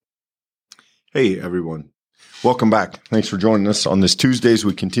Hey, everyone. Welcome back. Thanks for joining us on this Tuesday as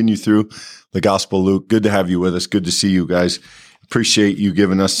we continue through the Gospel of Luke. Good to have you with us. Good to see you guys. Appreciate you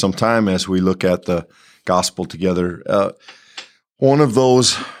giving us some time as we look at the Gospel together. One of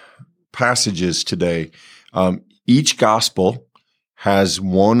those passages today, each Gospel has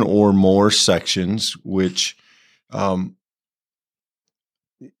one or more sections which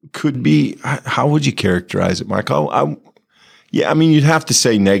could be, how would you characterize it, Michael? You'd have to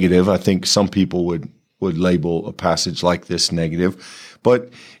say negative. I think some people would label a passage like this negative, but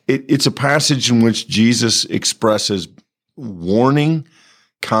it's a passage in which Jesus expresses warning,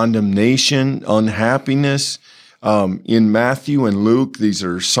 condemnation, unhappiness. In Matthew and Luke, these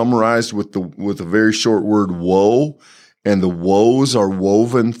are summarized with a very short word, woe, and the woes are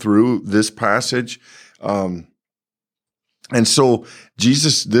woven through this passage. And so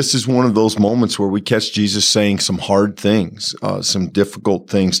this is one of those moments where we catch Jesus saying some hard things, some difficult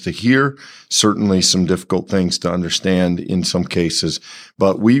things to hear, certainly some difficult things to understand in some cases.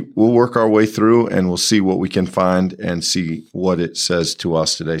 But we'll work our way through and we'll see what we can find and see what it says to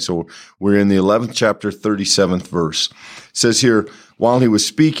us today. So we're in the 11th chapter, 37th verse. It says here, while he was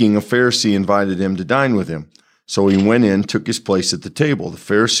speaking, a Pharisee invited him to dine with him. So he went in, took his place at the table. The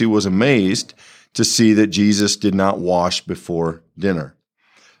Pharisee was amazed to see that Jesus did not wash before dinner.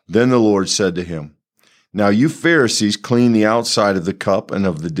 Then the Lord said to him, "Now you Pharisees clean the outside of the cup and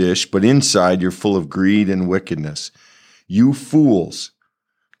of the dish, but inside you're full of greed and wickedness. You fools,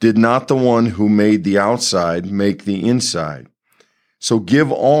 did not the one who made the outside make the inside? So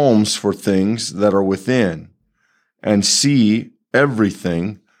give alms for things that are within, and see,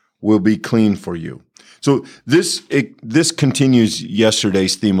 everything will be clean for you." So this continues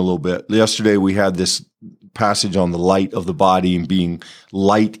yesterday's theme a little bit. Yesterday we had this passage on the light of the body and being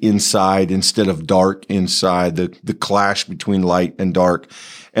light inside instead of dark inside, the clash between light and dark.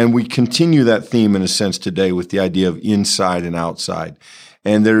 And we continue that theme in a sense today with the idea of inside and outside.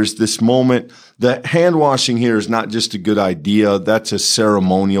 And there's this moment that hand washing here is not just a good idea. That's a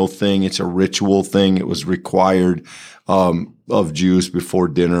ceremonial thing. It's a ritual thing. It was required of Jews before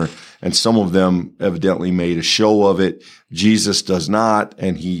dinner. And some of them evidently made a show of it. Jesus does not.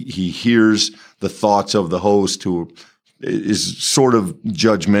 And he hears the thoughts of the host who is sort of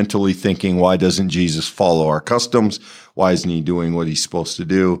judgmentally thinking, why doesn't Jesus follow our customs? Why isn't he doing what he's supposed to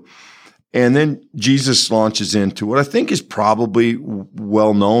do? And then Jesus launches into what I think is probably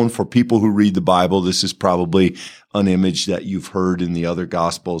well known for people who read the Bible. This is probably an image that you've heard in the other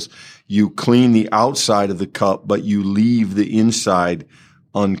Gospels. You clean the outside of the cup, but you leave the inside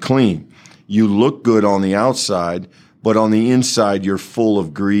unclean. You look good on the outside, but on the inside, you're full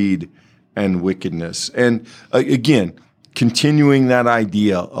of greed and wickedness. And again, continuing that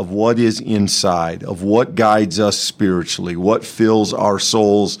idea of what is inside, of what guides us spiritually, what fills our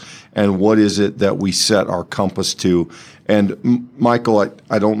souls, and what is it that we set our compass to. And Michael,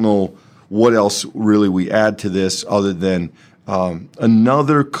 I don't know what else really we add to this other than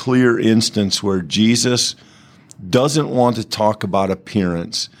another clear instance where Jesus doesn't want to talk about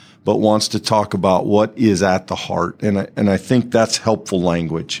appearance, but wants to talk about what is at the heart. And I think that's helpful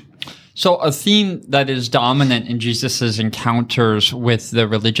language. So a theme that is dominant in Jesus's encounters with the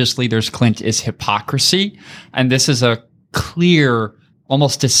religious leaders, Clint, is hypocrisy. And this is a clear,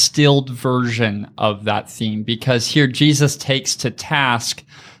 almost distilled version of that theme, because here Jesus takes to task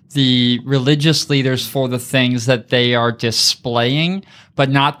the religious leaders for the things that they are displaying, but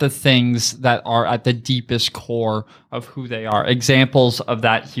not the things that are at the deepest core of who they are. Examples of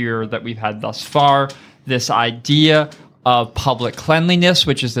that here that we've had thus far, this idea of public cleanliness,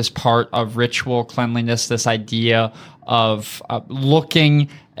 which is this part of ritual cleanliness, this idea of looking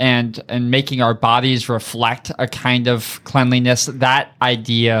and making our bodies reflect a kind of cleanliness. That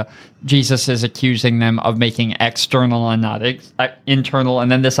idea, Jesus is accusing them of making external and not internal.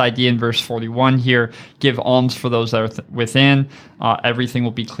 And then this idea in verse 41 here, give alms for those that are within, everything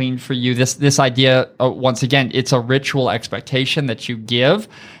will be clean for you. This idea, once again, it's a ritual expectation that you give.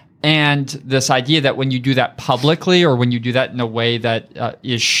 And this idea that when you do that publicly, or when you do that in a way that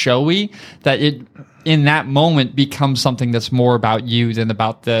is showy, that it in that moment becomes something that's more about you than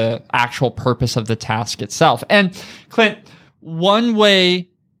about the actual purpose of the task itself. And Clint, one way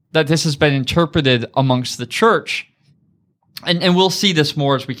that this has been interpreted amongst the church, and we'll see this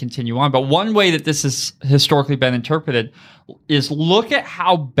more as we continue on, but one way that this has historically been interpreted is look at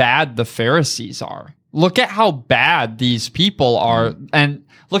how bad the Pharisees are. Look at how bad these people are, and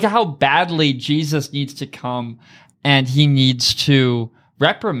look at how badly Jesus needs to come and he needs to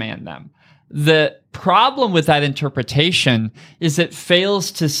reprimand them. The problem with that interpretation is it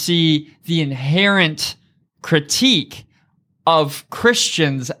fails to see the inherent critique of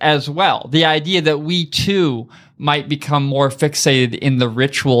Christians as well. The idea that we too might become more fixated in the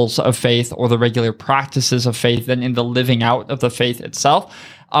rituals of faith or the regular practices of faith than in the living out of the faith itself.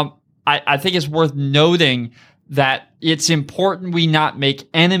 I think it's worth noting that it's important we not make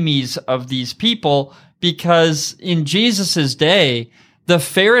enemies of these people, because in Jesus's day, the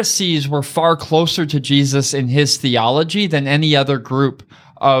Pharisees were far closer to Jesus in his theology than any other group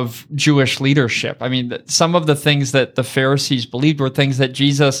of Jewish leadership. I mean, some of the things that the Pharisees believed were things that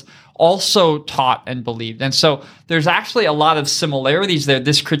Jesus also taught and believed. And so there's actually a lot of similarities there.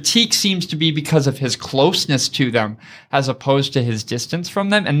 This critique seems to be because of his closeness to them as opposed to his distance from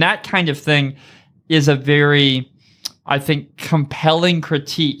them. And that kind of thing is a very, I think, compelling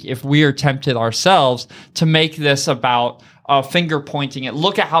critique if we are tempted ourselves to make this about finger pointing at,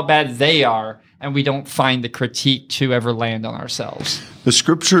 look at how bad they are, and we don't find the critique to ever land on ourselves. The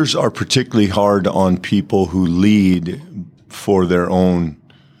scriptures are particularly hard on people who lead for their own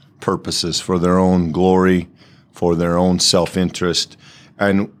purposes, for their own glory, for their own self-interest.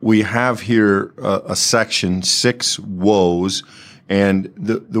 And we have here a section, 6 woes, and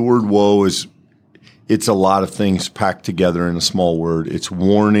the word woe it's a lot of things packed together in a small word. It's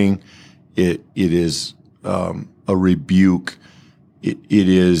warning. It is a rebuke. It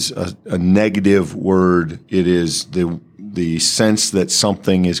is a negative word. It is the sense that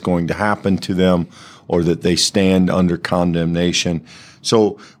something is going to happen to them or that they stand under condemnation.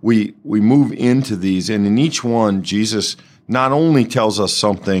 So we move into these, and in each one, Jesus not only tells us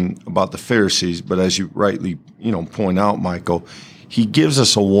something about the Pharisees, but as you rightly point out, Michael, he gives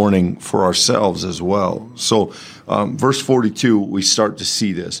us a warning for ourselves as well. So verse 42, we start to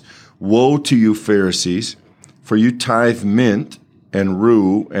see this. Woe to you, Pharisees, for you tithe mint and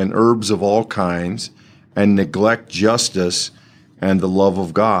rue and herbs of all kinds, and neglect justice and the love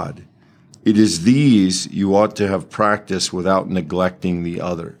of God. It is these you ought to have practiced without neglecting the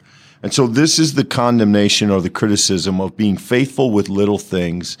other. And so this is the condemnation or the criticism of being faithful with little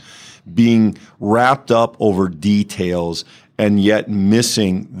things, being wrapped up over details, and yet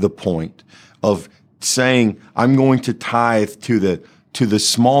missing the point of saying, I'm going to tithe to the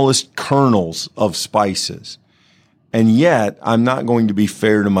smallest kernels of spices. And yet, I'm not going to be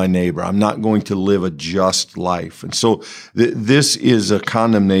fair to my neighbor. I'm not going to live a just life. And so this is a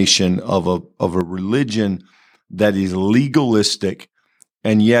condemnation of a religion that is legalistic,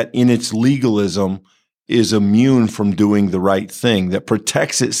 and yet in its legalism is immune from doing the right thing, that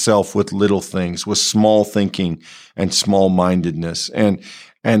protects itself with little things, with small thinking and small-mindedness. And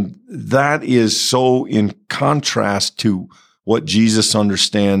that is so in contrast to what Jesus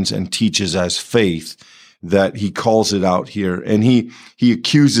understands and teaches as faith, that he calls it out here. And he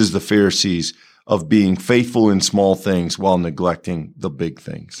accuses the Pharisees of being faithful in small things while neglecting the big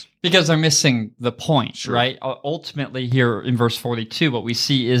things. Because they're missing the point, Sure. right? Ultimately here in verse 42, what we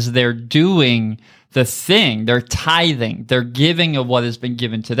see is they're doing the thing, they're tithing, they're giving of what has been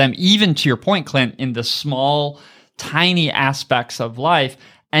given to them, even to your point, Clint, in the small, tiny aspects of life.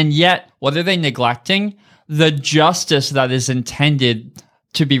 And yet, what are they neglecting? The justice that is intended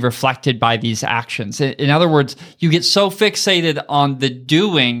to be reflected by these actions. In other words, you get so fixated on the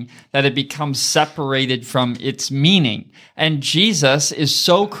doing that it becomes separated from its meaning. And Jesus is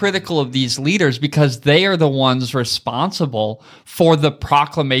so critical of these leaders because they are the ones responsible for the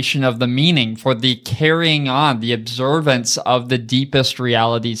proclamation of the meaning, for the carrying on, the observance of the deepest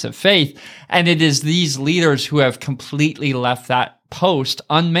realities of faith. And it is these leaders who have completely left that post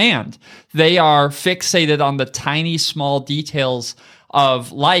unmanned. They are fixated on the tiny, small details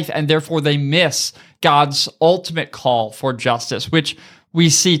of life, and therefore they miss God's ultimate call for justice, which we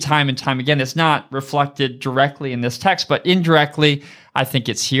see time and time again. It's not reflected directly in this text, but indirectly, I think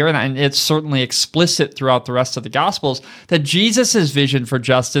it's here, and it's certainly explicit throughout the rest of the Gospels, that Jesus' vision for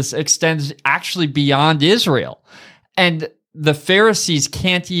justice extends actually beyond Israel. And the Pharisees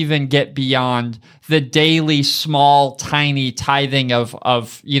can't even get beyond the daily, small, tiny tithing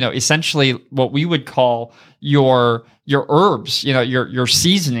of essentially what we would call your herbs, your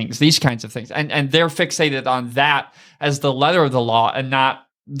seasonings, these kinds of things. And they're fixated on that as the letter of the law and not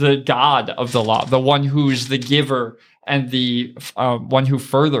the God of the law, the one who's the giver and the one who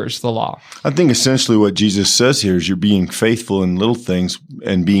furthers the law. I think essentially what Jesus says here is you're being faithful in little things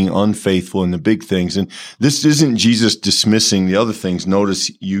and being unfaithful in the big things. And this isn't Jesus dismissing the other things.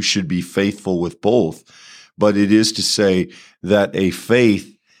 Notice you should be faithful with both. But it is to say that a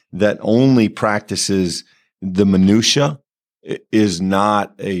faith that only practices the minutia is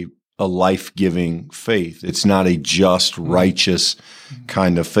not a life-giving faith. It's not a just, righteous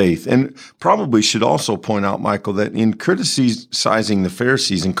kind of faith. And probably should also point out, Michael, that in criticizing the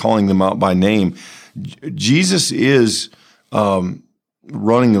Pharisees and calling them out by name, Jesus is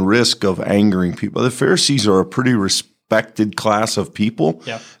running the risk of angering people. The Pharisees are a pretty respected class of people.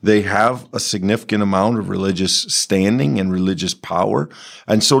 Yep. They have a significant amount of religious standing and religious power.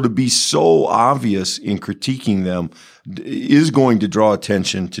 And so to be so obvious in critiquing them is going to draw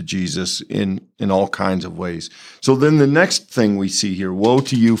attention to Jesus in all kinds of ways. So then the next thing we see here, woe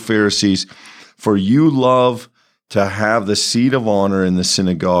to you, Pharisees, for you love to have the seat of honor in the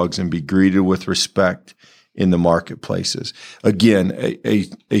synagogues and be greeted with respect in the marketplaces. Again,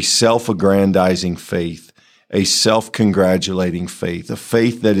 a self-aggrandizing faith, a self-congratulating faith, a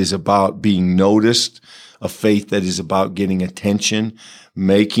faith that is about being noticed, a faith that is about getting attention,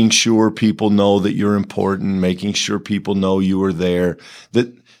 making sure people know that you're important, making sure people know you are there,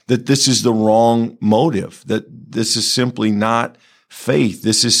 that this is the wrong motive, that this is simply not faith.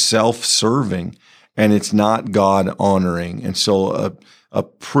 This is self-serving, and it's not God-honoring. And so a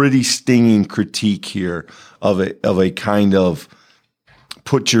pretty stinging critique here of a kind of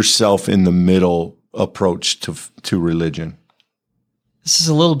put yourself in the middle approach to religion. This is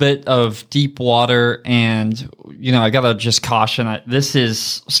a little bit of deep water, and I gotta just caution, this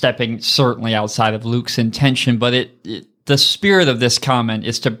is stepping certainly outside of Luke's intention, but the spirit of this comment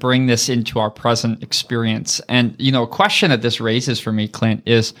is to bring this into our present experience. And a question that this raises for me, Clint,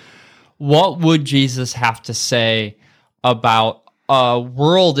 is what would Jesus have to say about a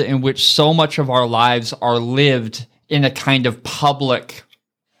world in which so much of our lives are lived in a kind of public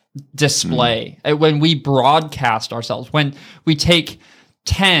display? When we broadcast ourselves, when we take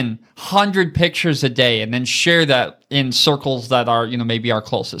 10, 100 pictures a day and then share that in circles that are, maybe our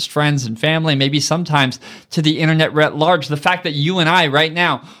closest friends and family, maybe sometimes to the internet writ large. The fact that you and I right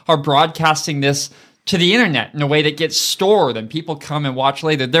now are broadcasting this to the internet in a way that gets stored and people come and watch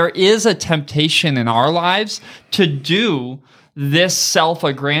later. There is a temptation in our lives to do this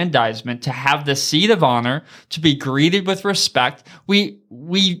self-aggrandizement, to have the seat of honor, to be greeted with respect. We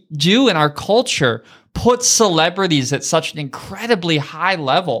do in our culture put celebrities at such an incredibly high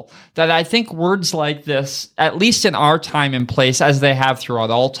level that I think words like this, at least in our time and place, as they have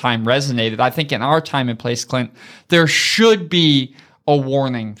throughout all time, resonated. I think in our time and place, Clint, there should be a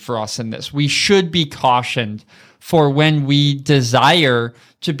warning for us in this. We should be cautioned for when we desire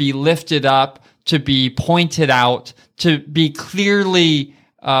to be lifted up, to be pointed out, to be clearly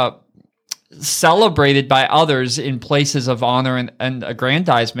celebrated by others in places of honor and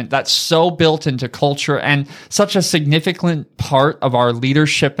aggrandizement. That's so built into culture and such a significant part of our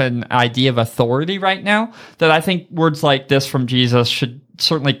leadership and idea of authority right now that I think words like this from Jesus should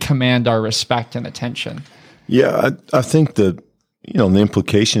certainly command our respect and attention. Yeah, I think the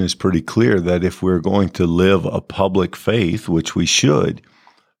implication is pretty clear that if we're going to live a public faith, which we should,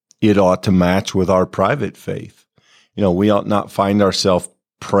 it ought to match with our private faith. We ought not find ourselves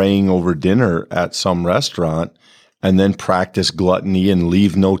praying over dinner at some restaurant and then practice gluttony and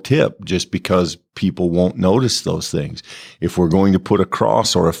leave no tip just because people won't notice those things. If we're going to put a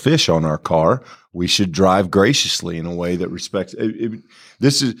cross or a fish on our car, we should drive graciously in a way that respects it.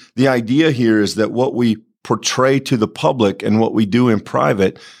 This is the idea here, is that what we portray to the public and what we do in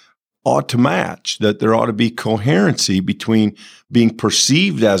private ought to match, that there ought to be coherency between being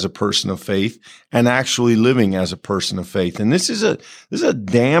perceived as a person of faith and actually living as a person of faith. And this is a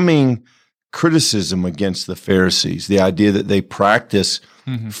damning criticism against the Pharisees, the idea that they practice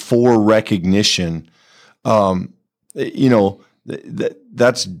for recognition.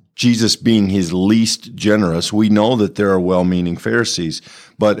 That's Jesus being his least generous. We know that there are well-meaning Pharisees,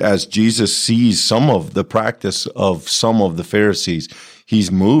 but as Jesus sees some of the practice of some of the Pharisees,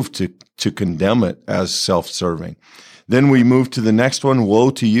 he's moved to condemn it as self-serving. Then we move to the next one. Woe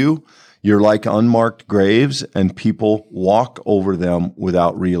to you. You're like unmarked graves, and people walk over them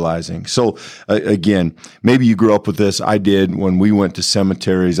without realizing. So again, maybe you grew up with this. I did. When we went to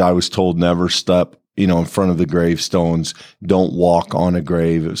cemeteries, I was told never step, in front of the gravestones. Don't walk on a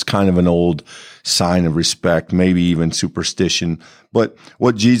grave. It was kind of an old sign of respect, maybe even superstition. But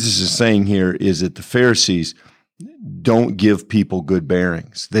what Jesus is saying here is that the Pharisees don't give people good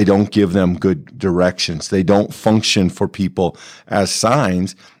bearings. They don't give them good directions. They don't function for people as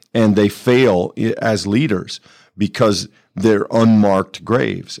signs, and they fail as leaders because they're unmarked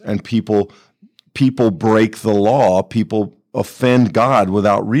graves, and people break the law. People offend God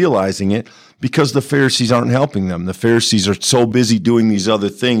without realizing it because the Pharisees aren't helping them. The Pharisees are so busy doing these other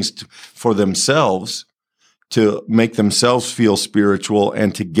things for themselves, to make themselves feel spiritual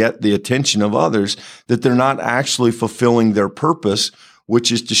and to get the attention of others, that they're not actually fulfilling their purpose, which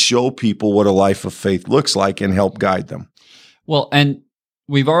is to show people what a life of faith looks like and help guide them. Well, and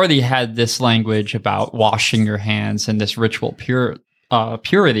we've already had this language about washing your hands and this ritual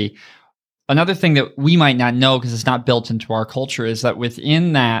purity. another thing that we might not know because it's not built into our culture is that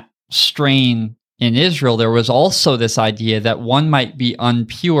within that strain in Israel, there was also this idea that one might be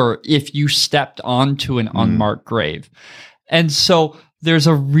unpure if you stepped onto an unmarked grave. And so there's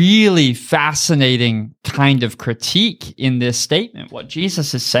a really fascinating kind of critique in this statement. What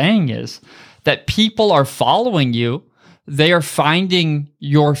Jesus is saying is that people are following you, they are finding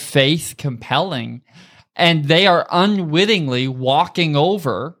your faith compelling, and they are unwittingly walking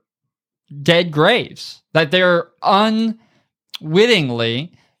over dead graves, that they're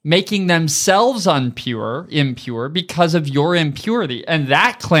unwittingly making themselves impure because of your impurity. And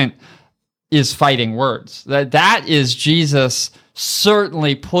that, Clint, is fighting words. That is Jesus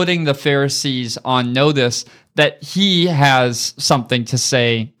certainly putting the Pharisees on notice that he has something to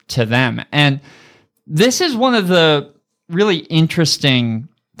say to them. And this is one of the really interesting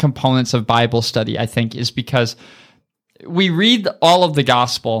components of Bible study, I think, is because we read all of the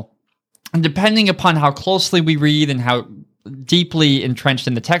gospel, and depending upon how closely we read and how deeply entrenched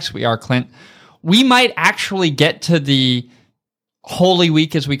in the text we are, Clint, we might actually get to the Holy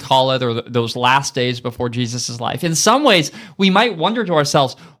Week, as we call it, or those last days before Jesus' life. In some ways, we might wonder to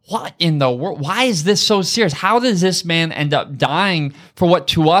ourselves, what in the world? Why is this so serious? How does this man end up dying for what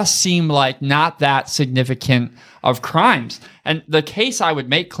to us seem like not that significant of crimes? And the case I would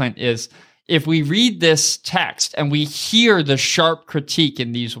make, Clint, is if we read this text and we hear the sharp critique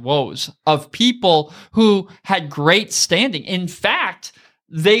in these woes of people who had great standing. In fact,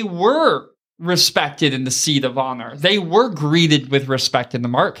 they were respected in the seat of honor. They were greeted with respect in the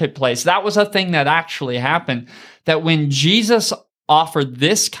marketplace. That was a thing that actually happened, that when Jesus offered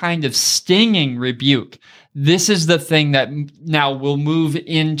this kind of stinging rebuke, this is the thing that now will move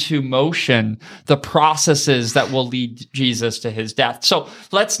into motion the processes that will lead Jesus to his death. So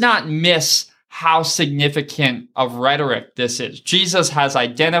let's not miss how significant of rhetoric this is. Jesus has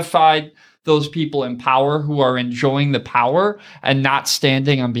identified those people in power who are enjoying the power and not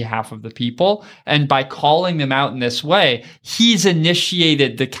standing on behalf of the people. And by calling them out in this way, he's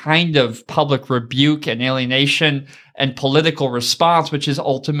initiated the kind of public rebuke and alienation and political response, which is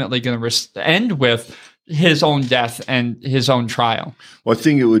ultimately going to end with his own death and his own trial. Well, I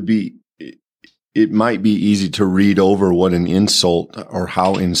think it might be easy to read over what an insult or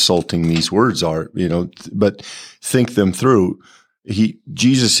how insulting these words are, but think them through.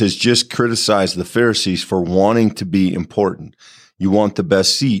 Jesus has just criticized the Pharisees for wanting to be important. You want the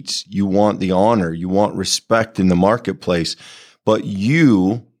best seats. You want the honor. You want respect in the marketplace. But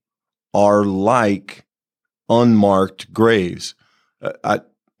you are like unmarked graves.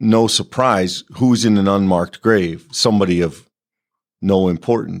 No surprise, who's in an unmarked grave? Somebody of no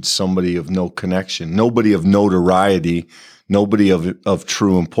importance, somebody of no connection, nobody of notoriety, nobody of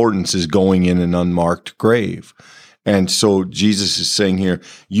true importance is going in an unmarked grave. And so Jesus is saying here,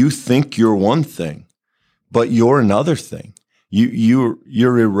 you think you're one thing, but you're another thing. You're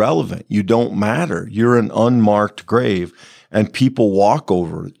irrelevant. You don't matter. You're an unmarked grave, and people walk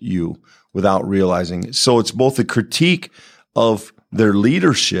over you without realizing it. So it's both a critique of their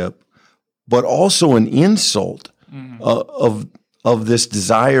leadership, but also an insult of this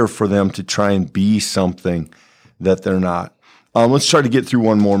desire for them to try and be something that they're not. Let's try to get through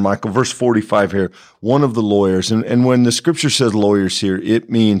one more, Michael. Verse 45 here, one of the lawyers, and when the scripture says lawyers here, it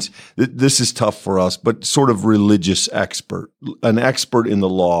means this is tough for us, but sort of religious expert, an expert in the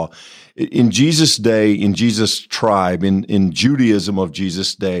law. In Jesus' day, in Jesus' tribe, in Judaism of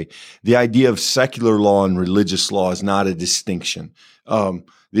Jesus' day, the idea of secular law and religious law is not a distinction.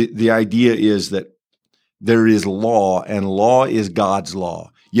 The idea is that there is law, and law is God's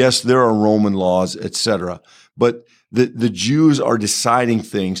law. Yes, there are Roman laws, etc., but the Jews are deciding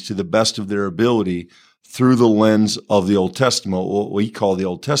things to the best of their ability through the lens of the Old Testament, what we call the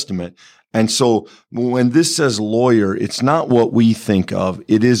Old Testament. And so when this says lawyer, it's not what we think of.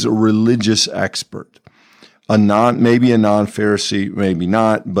 It is a religious expert, maybe a non-Pharisee, maybe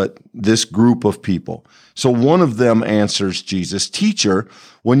not, but this group of people. So one of them answers Jesus, "Teacher,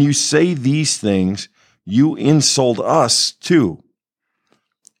 when you say these things, you insult us too."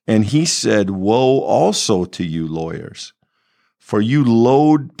 And he said, "Woe also to you, lawyers, for you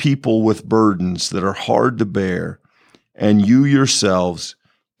load people with burdens that are hard to bear, and you yourselves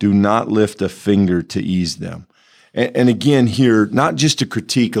do not lift a finger to ease them." And again here, not just a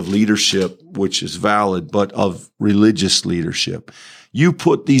critique of leadership, which is valid, but of religious leadership. You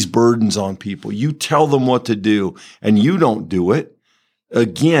put these burdens on people. You tell them what to do, and you don't do it.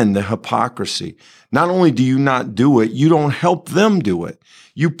 Again, the hypocrisy. Not only do you not do it, you don't help them do it.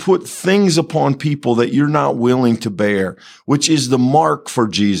 You put things upon people that you're not willing to bear, which is the mark for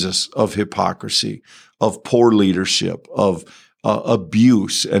Jesus of hypocrisy, of poor leadership, of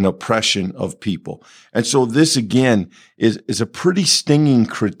abuse and oppression of people. And so this, again, is a pretty stinging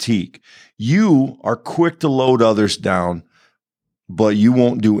critique. You are quick to load others down, but you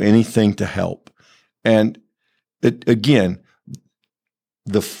won't do anything to help. And again,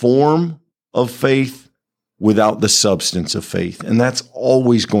 the form of faith without the substance of faith. And that's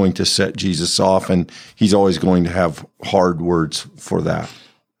always going to set Jesus off, and he's always going to have hard words for that.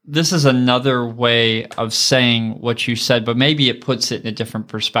 This is another way of saying what you said, but maybe it puts it in a different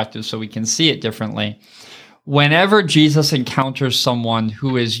perspective so we can see it differently. Whenever Jesus encounters someone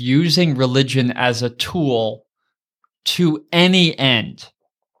who is using religion as a tool to any end,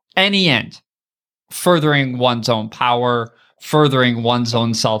 furthering one's own power, furthering one's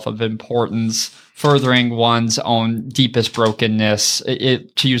own self of importance, furthering one's own deepest brokenness,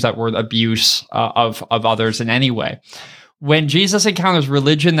 to use that word, abuse of others in any way. When Jesus encounters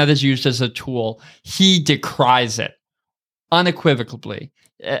religion that is used as a tool, he decries it unequivocally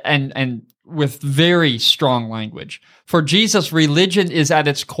and with very strong language. For Jesus, religion is at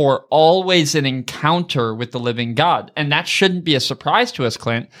its core always an encounter with the living God. And that shouldn't be a surprise to us,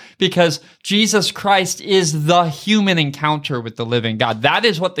 Clint, because Jesus Christ is the human encounter with the living God. That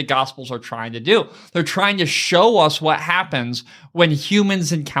is what the Gospels are trying to do. They're trying to show us what happens when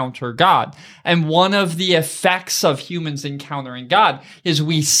humans encounter God. And one of the effects of humans encountering God is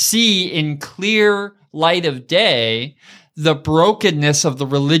we see in clear light of day the brokenness of the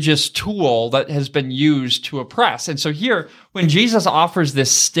religious tool that has been used to oppress. And so here, when Jesus offers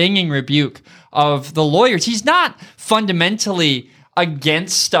this stinging rebuke of the lawyers, he's not fundamentally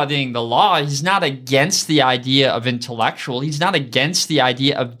against studying the law. He's not against the idea of intellectual. He's not against the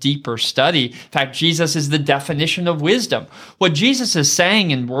idea of deeper study. In fact, Jesus is the definition of wisdom. What Jesus is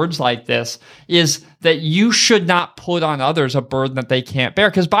saying in words like this is that you should not put on others a burden that they can't bear.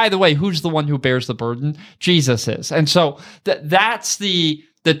 Because, by the way, who's the one who bears the burden? Jesus is. And so that's the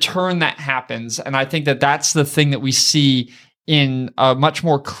turn that happens. And I think that that's the thing that we see in a much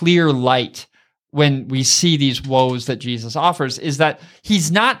more clear light when we see these woes that Jesus offers, is that he's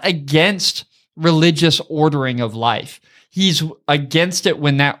not against religious ordering of life. He's against it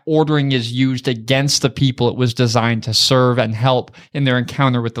when that ordering is used against the people it was designed to serve and help in their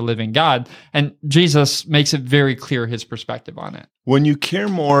encounter with the living God. And Jesus makes it very clear his perspective on it. When you care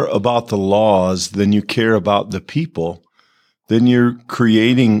more about the laws than you care about the people, then you're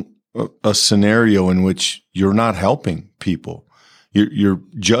creating a scenario in which you're not helping people. You're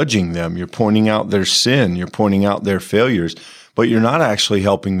judging them. You're pointing out their sin. You're pointing out their failures, but you're not actually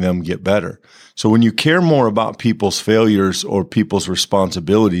helping them get better. So when you care more about people's failures or people's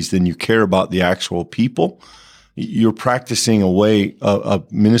responsibilities than you care about the actual people, you're practicing a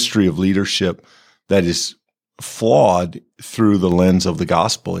ministry of leadership that is flawed through the lens of the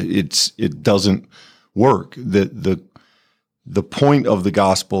gospel. It doesn't work. The point of the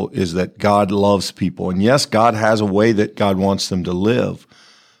gospel is that God loves people. And yes, God has a way that God wants them to live.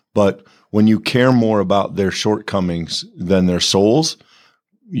 But when you care more about their shortcomings than their souls,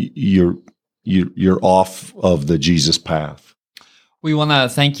 you're off of the Jesus path. We want to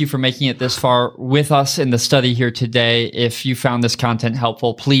thank you for making it this far with us in the study here today. If you found this content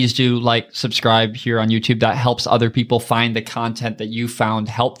helpful, please do subscribe here on YouTube. That helps other people find the content that you found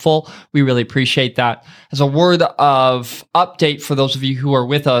helpful. We really appreciate that. As a word of update for those of you who are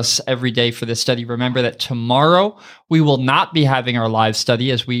with us every day for this study, remember that tomorrow we will not be having our live study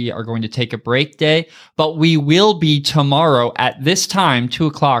as we are going to take a break day, but we will be tomorrow at this time,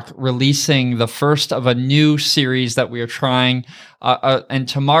 2:00, releasing the first of a new series that we are trying. And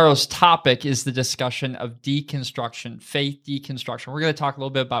tomorrow's topic is the discussion of deconstruction, faith deconstruction. We're going to talk a little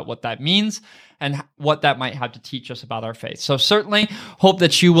bit about what that means and what that might have to teach us about our faith. So certainly hope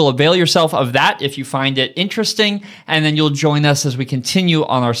that you will avail yourself of that if you find it interesting, and then you'll join us as we continue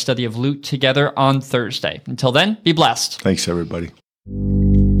on our study of Luke together on Thursday. Until then, be blessed. Thanks, everybody.